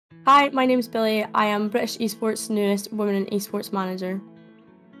Hi, my name is Billie. I am British Esports' newest Women in Esports Manager.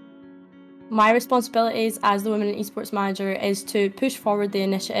 My responsibilities as the Women in Esports Manager is to push forward the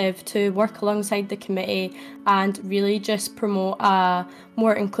initiative, to work alongside the committee and really just promote a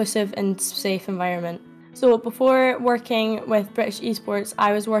more inclusive and safe environment. So before working with British Esports,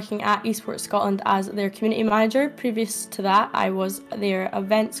 I was working at Esports Scotland as their community manager. Previous to that, I was their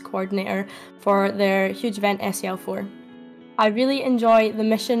events coordinator for their huge event SEL4. I really enjoy the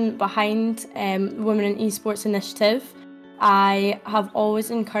mission behind Women in Esports initiative. I have always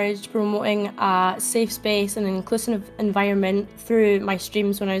encouraged promoting a safe space and an inclusive environment through my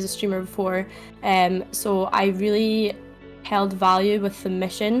streams when I was a streamer before. So I really held value with the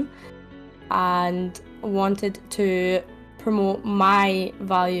mission and wanted to promote my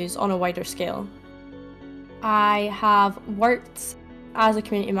values on a wider scale. I have worked as a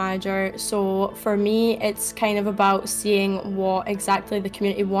community manager, so for me it's kind of about seeing what exactly the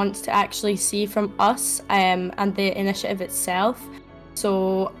community wants to actually see from us and the initiative itself.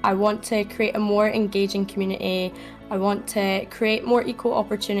 So I want to create a more engaging community, I want to create more equal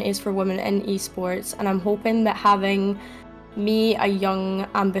opportunities for women in esports, and I'm hoping that having me, a young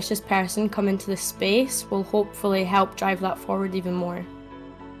ambitious person, come into this space will hopefully help drive that forward even more.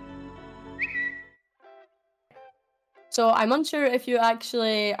 So I'm unsure if you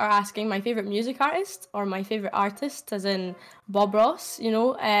actually are asking my favourite music artist or my favourite artist, as in Bob Ross,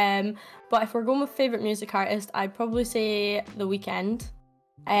 but if we're going with favourite music artist, I'd probably say The Weeknd.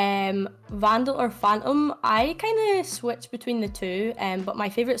 Vandal or Phantom, I kind of switch between the two, but my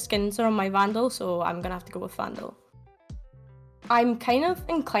favourite skins are on my Vandal, so I'm gonna have to go with Vandal. I'm kind of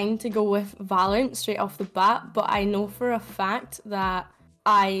inclined to go with Valorant straight off the bat, but I know for a fact that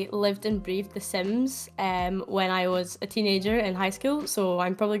I lived and breathed The Sims when I was a teenager in high school, so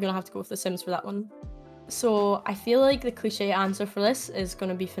I'm probably going to have to go with The Sims for that one. So I feel like the cliche answer for this is going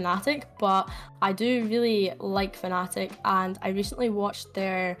to be Fnatic, but I do really like Fnatic, and I recently watched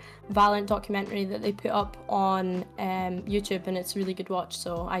their Valorant documentary that they put up on YouTube, and it's a really good watch,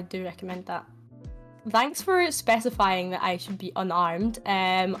 so I do recommend that. Thanks for specifying that I should be unarmed.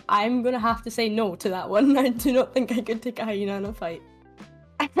 I'm going to have to say no to that one. I do not think I could take a hyena in a fight.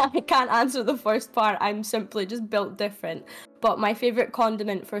 I can't answer the first part, I'm simply just built different. But my favourite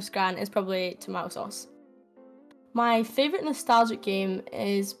condiment for Scran is probably tomato sauce. My favourite nostalgic game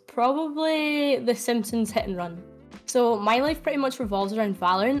is probably The Simpsons Hit and Run. So my life pretty much revolves around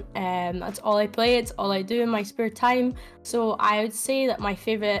Valorant. That's all I play, it's all I do in my spare time. So I would say that my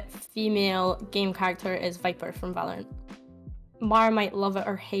favourite female game character is Viper from Valorant. Marmite, love it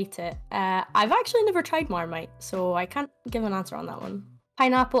or hate it. I've actually never tried Marmite, so I can't give an answer on that one.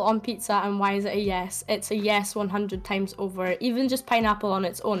 Pineapple on pizza, and why is it a yes? It's a yes 100 times over, even just pineapple on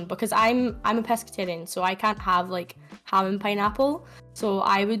its own, because I'm a pescatarian, so I can't have like ham and pineapple, so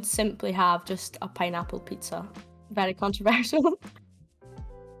I would simply have just a pineapple pizza. Very controversial.